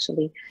heart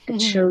actually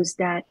that shows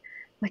that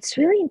what's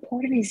really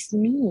important is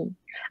me.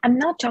 I'm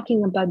not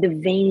talking about the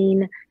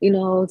vain,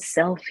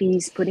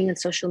 selfies, putting on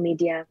social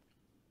media.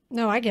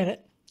 No, I get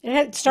it.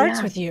 It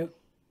starts with you.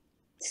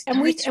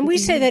 And we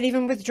say that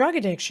even with drug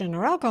addiction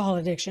or alcohol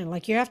addiction,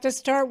 like you have to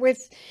start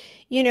with,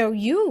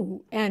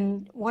 you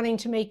and wanting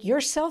to make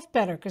yourself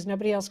better because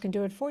nobody else can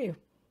do it for you.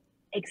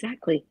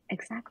 Exactly.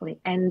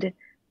 And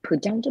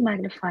put down the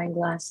magnifying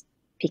glass,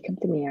 pick up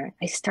the mirror.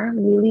 I started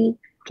really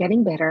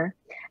getting better.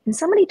 And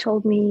somebody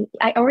told me,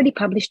 I already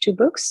published 2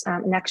 books.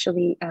 And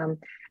actually,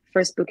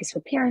 first book is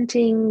for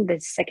parenting. The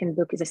second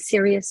book is a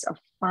series of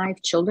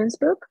 5 children's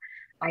books.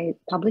 I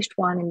published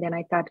one, and then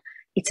I thought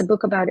it's a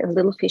book about a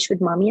little fish with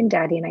mommy and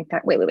daddy. And I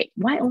thought, wait,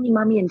 why only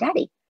mommy and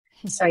daddy?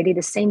 So I did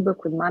the same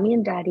book with mommy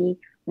and daddy,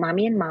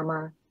 mommy and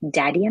mama,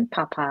 daddy and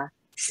papa,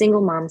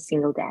 single mom,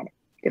 single dad,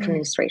 different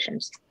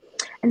illustrations.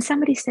 And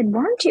somebody said,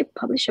 why don't you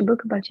publish a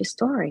book about your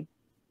story?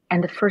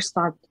 And the first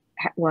thought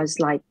was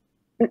like,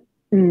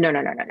 no.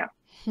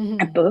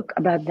 A book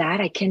about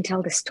that? I can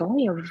tell the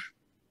story of,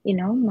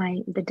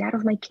 the dad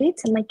of my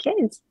kids and my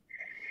kids.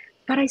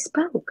 But I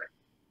spoke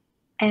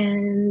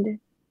and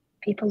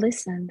people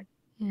listened.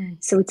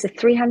 So it's a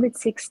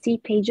 360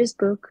 pages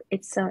book.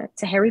 It's a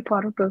Harry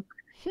Potter book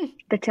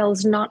that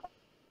tells not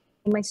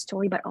my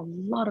story, but a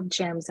lot of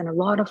gems and a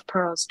lot of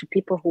pearls to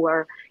people who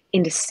are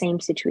in the same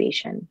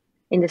situation,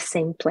 in the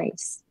same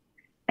place.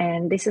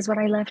 And this is what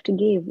I love to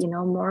give,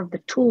 more of the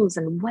tools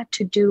and what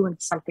to do when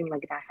something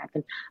like that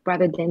happen,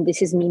 rather than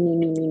this is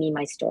me,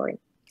 my story,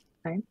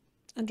 right?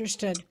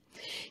 Understood.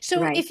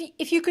 So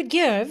if you could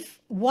give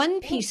one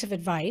piece of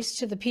advice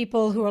to the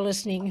people who are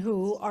listening,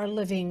 who are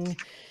living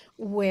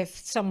with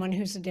someone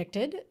who's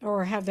addicted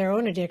or have their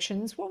own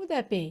addictions, what would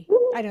that be?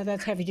 I know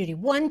that's heavy duty.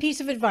 One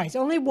piece of advice,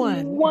 only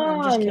one. No,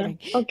 I'm just kidding.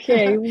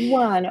 Okay,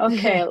 one.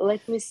 Okay,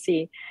 let me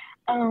see.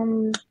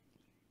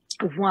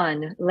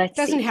 One, let's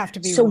see. Doesn't have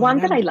to be so one. One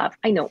that I love.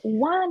 I know.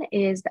 One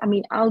is,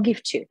 I'll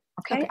give 2.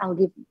 Okay. I'll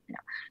give,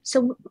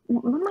 So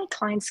when my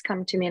clients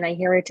come to me and I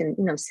hear it in,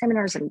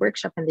 seminars and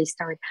workshop, and they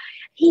start,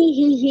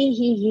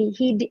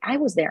 he did, I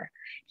was there.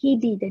 He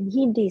did, and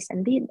he this,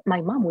 and did.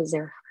 My mom was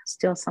there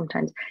still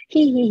sometimes.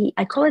 He.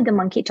 I call it the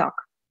monkey talk.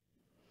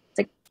 It's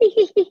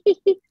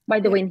like, by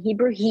the way, in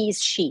Hebrew, he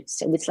is she.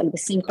 So it's like the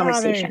same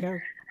conversation. Oh,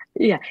 there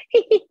you go. Yeah.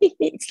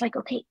 It's like,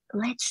 okay,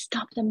 let's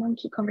stop the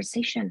monkey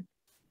conversation.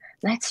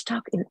 Let's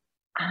talk in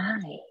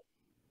I.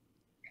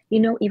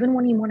 Even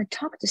when you want to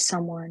talk to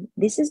someone,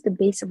 this is the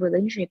base of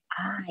relationship.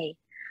 I,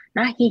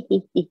 not he.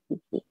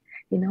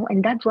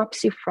 And that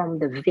drops you from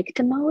the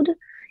victim mode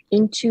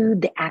into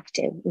the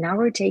active. Now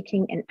we're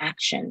taking an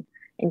action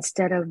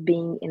instead of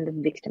being in the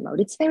victim mode.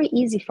 It's very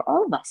easy for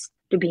all of us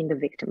to be in the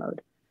victim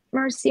mode.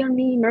 Mercy on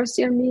me,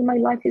 my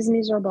life is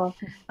miserable.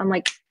 I'm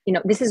like,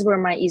 this is where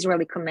my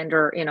Israeli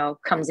commander,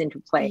 comes into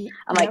play.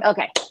 I'm like,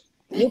 okay,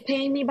 you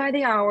pay me by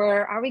the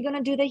hour. Are we going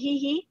to do the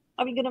hee?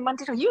 Are we going to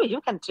monitor you?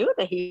 You can do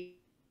the hee,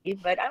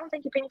 but I don't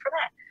think you pay me for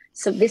that.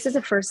 So this is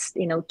the first,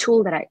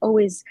 tool that I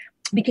always,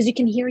 because you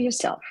can hear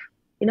yourself,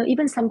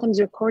 even sometimes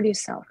you record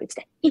yourself. It's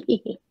the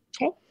hee.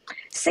 Okay.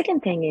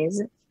 Second thing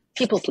is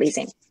people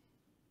pleasing.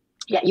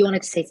 Yeah. You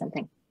wanted to say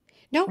something?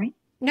 No, right?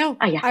 No,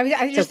 yeah.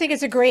 I just think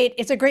it's a great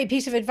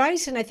piece of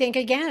advice. And I think,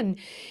 again,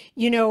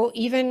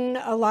 even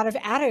a lot of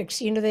addicts,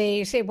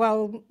 they say,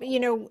 well,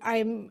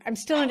 I'm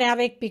still an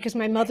addict because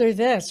my mother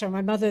this, or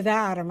my mother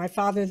that, or my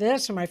father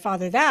this, or my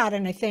father that.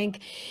 And I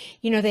think,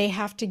 they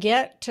have to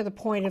get to the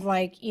point of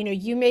like,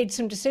 you made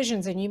some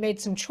decisions and you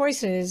made some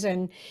choices,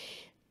 and,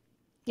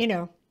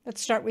 let's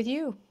start with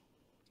you.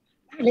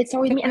 Let's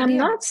start with me. And I'm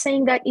not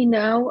saying that,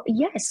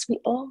 yes, we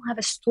all have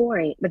a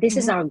story, but this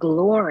is our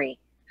glory.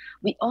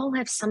 We all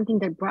have something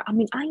that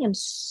I am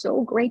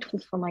so grateful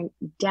for my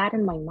dad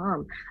and my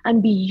mom. I'm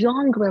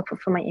beyond grateful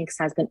for my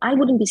ex-husband. I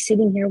wouldn't be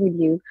sitting here with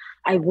you.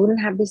 I wouldn't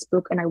have this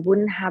book, and I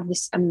wouldn't have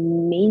this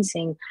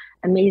amazing,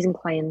 amazing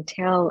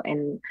clientele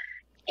and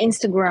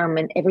Instagram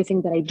and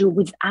everything that I do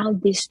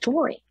without this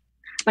story.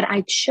 But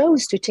I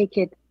chose to take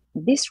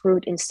this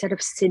route instead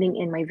of sitting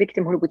in my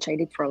victimhood, which I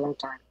did for a long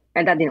time.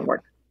 And that didn't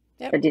work.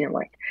 Yep. That didn't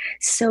work.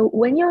 So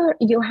when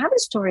you have a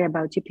story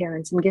about your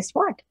parents, and guess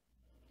what?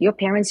 Your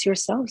parents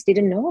yourselves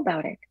didn't know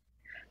about it.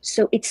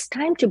 So it's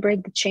time to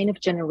break the chain of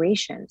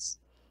generations.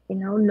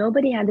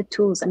 Nobody had the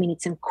tools. I mean,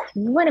 it's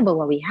incredible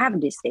what we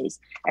have these days.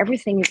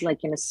 Everything is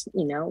like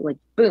like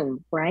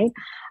boom, right?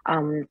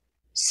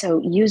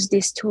 So use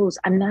these tools.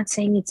 I'm not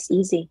saying it's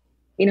easy.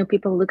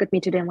 People look at me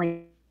today and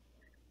like,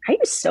 are you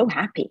so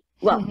happy?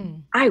 Well,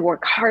 I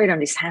work hard on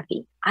this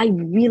happy. I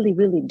really,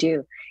 really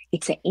do.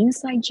 It's an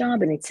inside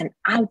job and it's an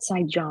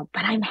outside job,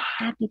 but I'm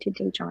happy to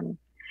do, Johnny.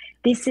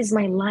 This is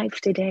my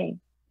life today.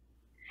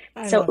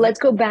 So let's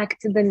go back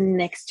to the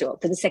next tool,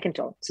 to the second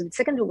tool. So the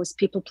second tool was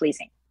people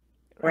pleasing,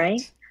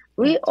 right?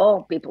 We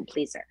all people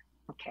pleaser,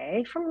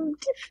 okay? From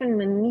different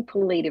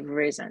manipulative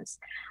reasons.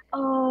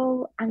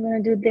 Oh, I'm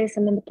going to do this,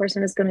 and then the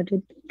person is going to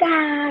do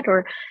that.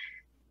 Or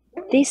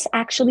this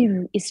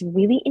actually is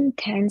really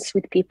intense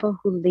with people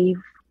who live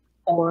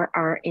or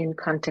are in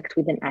contact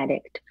with an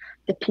addict.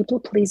 The people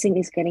pleasing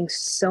is getting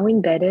so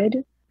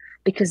embedded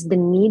because the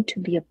need to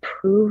be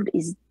approved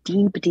is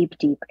deep, deep,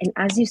 deep. And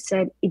as you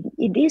said,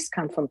 it is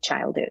come from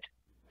childhood.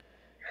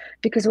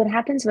 Because what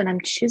happens when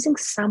I'm choosing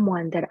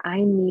someone that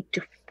I need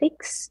to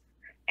fix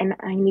and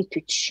I need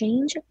to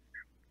change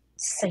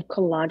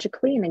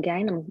psychologically, and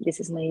again, this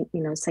is my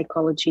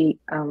psychology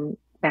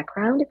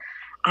background,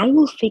 I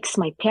will fix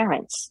my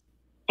parents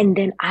and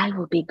then I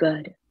will be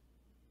good.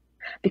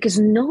 Because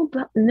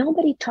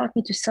nobody taught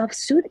me to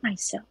self-soothe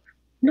myself.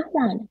 No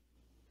one.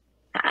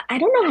 I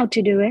don't know how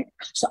to do it.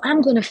 So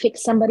I'm going to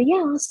fix somebody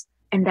else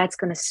and that's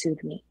going to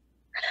soothe me.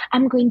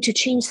 I'm going to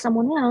change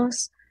someone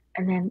else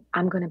and then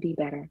I'm going to be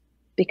better.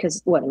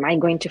 Because what, am I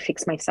going to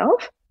fix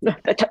myself?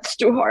 That's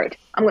too hard.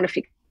 I'm going to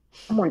fix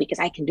someone because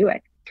I can do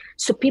it.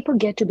 So people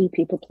get to be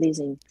people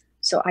pleasing.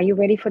 So are you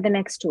ready for the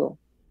next tool?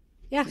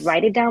 Yes.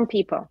 Write it down,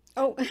 people.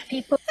 Oh,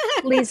 people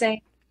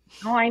pleasing.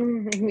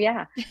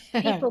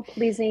 People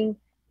pleasing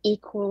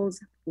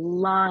equals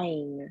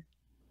lying.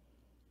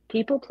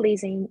 People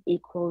pleasing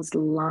equals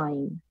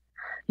lying.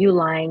 You're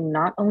lying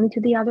not only to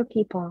the other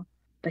people,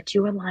 but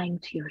you are lying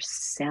to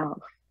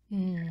yourself.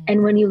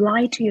 And when you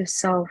lie to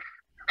yourself,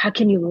 how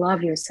can you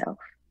love yourself?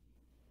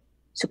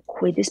 So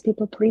quit this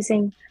people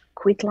pleasing,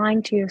 quit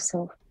lying to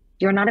yourself.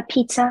 You're not a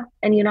pizza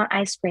and you're not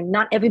ice cream.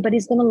 Not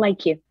everybody's going to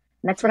like you.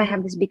 And that's what I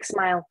have this big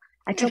smile.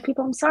 I tell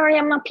people, I'm sorry,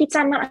 I'm not pizza,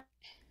 I'm not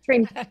ice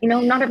cream.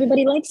 Not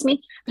everybody likes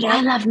me, but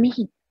I love me.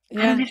 I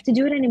don't have to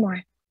do it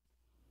anymore.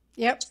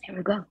 Yep. Here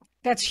we go.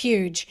 That's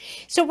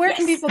huge. So where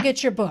can people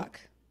get your book?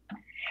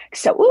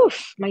 So,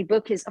 my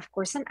book is, of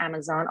course, on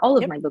Amazon. All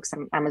of my books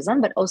on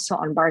Amazon, but also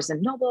on Barnes and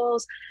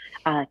Nobles,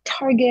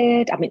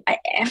 Target. I mean,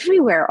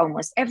 everywhere,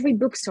 almost every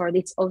bookstore.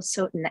 It's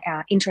also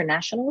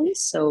internationally,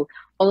 so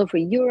all over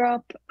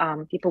Europe.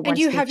 People want. And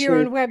you have your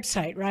own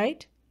website,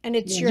 right? And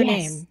it's your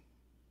name,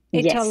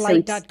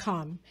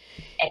 etelleit.com.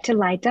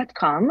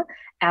 Etelleit.com.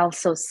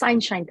 Also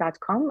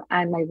sunshine.com.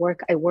 And I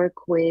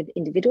work with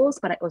individuals,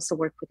 but I also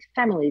work with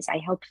families. I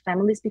help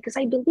families because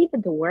I believe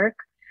that the work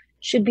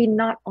should be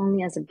not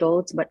only as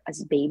adults, but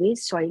as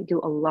babies. So I do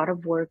a lot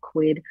of work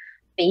with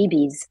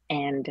babies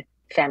and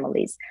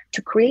families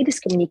to create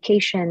this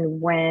communication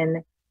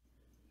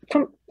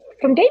from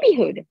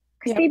babyhood,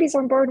 because babies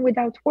are born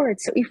without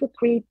words. So if we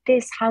create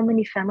this, how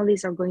many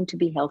families are going to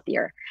be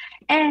healthier?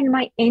 And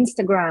my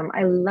Instagram,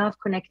 I love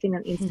connecting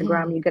on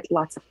Instagram. You get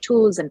lots of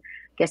tools. And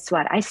guess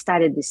what? I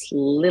started this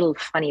little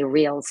funny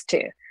reels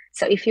too.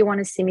 So if you want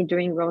to see me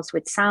doing reels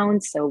with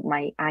sound, so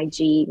my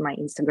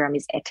Instagram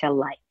is Etel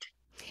Leit.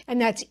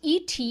 And that's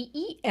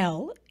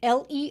ETELLEIT.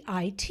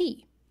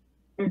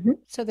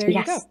 So there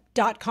you go,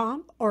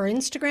 .com or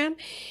Instagram.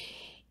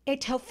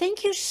 Etel,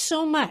 thank you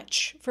so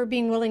much for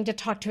being willing to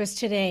talk to us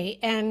today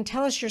and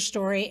tell us your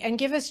story and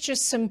give us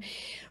just some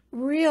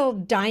real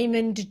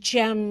diamond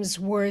gems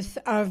worth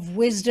of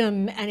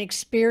wisdom and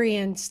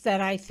experience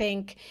that I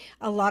think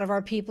a lot of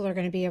our people are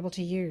going to be able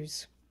to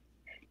use.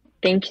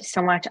 Thank you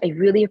so much. I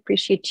really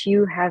appreciate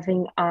you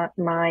having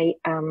me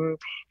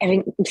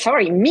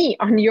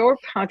on your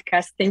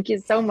podcast. Thank you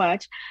so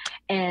much.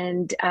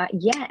 And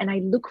and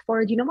I look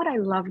forward, you know what I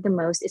love the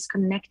most is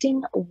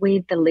connecting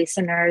with the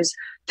listeners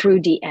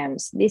through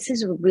DMs. This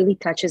really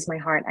touches my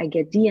heart. I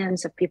get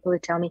DMs of people who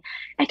tell me,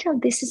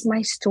 Etel, this is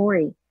my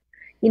story.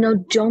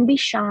 Don't be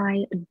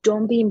shy.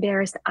 Don't be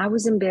embarrassed. I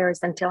was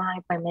embarrassed until I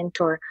had my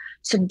mentor.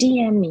 So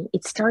DM me.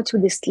 It starts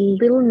with this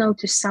little note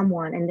to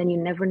someone, and then you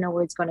never know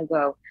where it's going to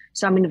go.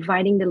 So I'm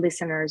inviting the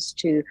listeners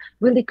to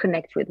really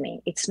connect with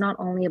me. It's not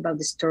only about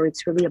the story.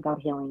 It's really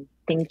about healing.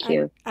 Thank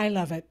you. I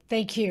love it.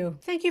 Thank you.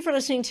 Thank you for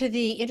listening to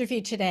the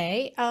interview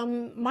today.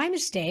 My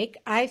mistake.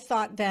 I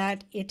thought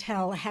that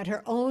Etel had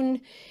her own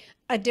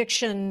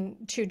addiction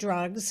to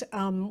drugs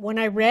when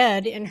I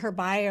read in her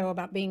bio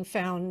about being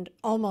found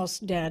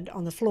almost dead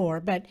on the floor.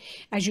 But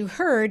as you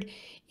heard,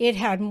 it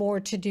had more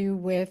to do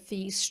with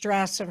the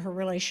stress of her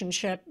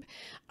relationship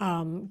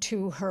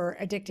to her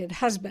addicted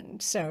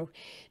husband. So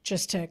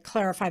just to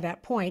clarify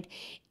that point.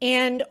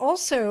 And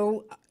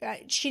also,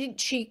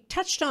 she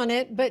touched on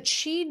it, but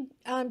she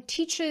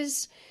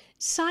teaches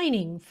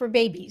signing for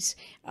babies.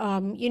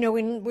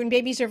 When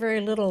babies are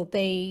very little,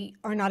 they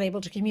are not able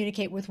to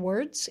communicate with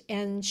words,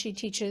 and she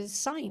teaches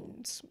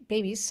signs,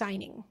 babies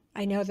signing.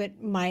 I know that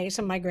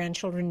some of my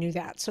grandchildren knew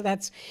that. So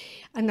that's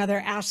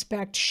another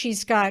aspect.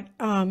 She's got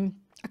a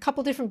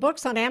couple different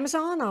books on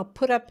Amazon. I'll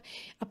put up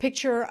a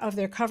picture of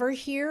their cover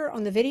here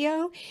on the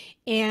video.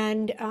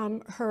 And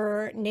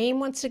her name,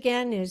 once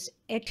again, is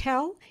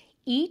Etel,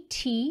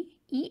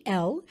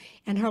 E-T-E-L,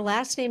 and her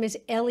last name is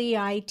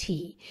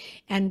Leit.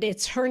 And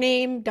it's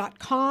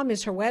hername.com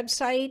is her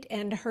website,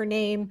 and her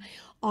name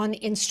on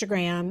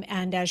Instagram.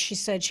 And as she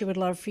said, she would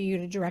love for you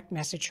to direct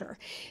message her.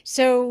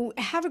 So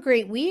have a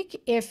great week.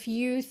 If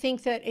you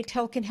think that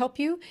Etel can help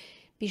you,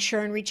 be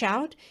sure and reach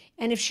out.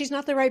 And if she's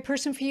not the right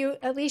person for you,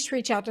 at least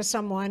reach out to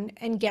someone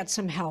and get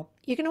some help.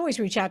 You can always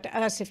reach out to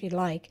us if you'd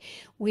like.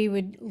 We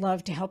would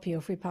love to help you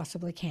if we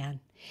possibly can.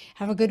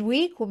 Have a good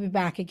week. We'll be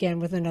back again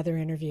with another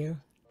interview.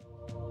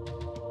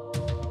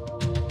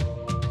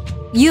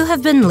 You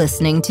have been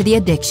listening to the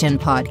Addiction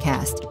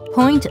Podcast,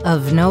 Point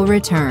of No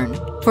Return.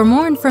 For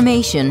more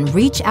information,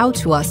 reach out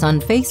to us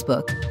on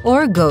Facebook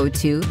or go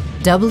to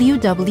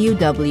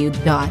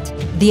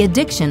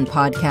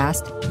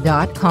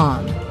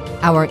www.theaddictionpodcast.com.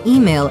 Our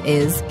email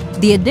is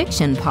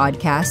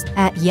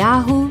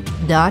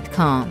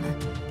theaddictionpodcast@yahoo.com.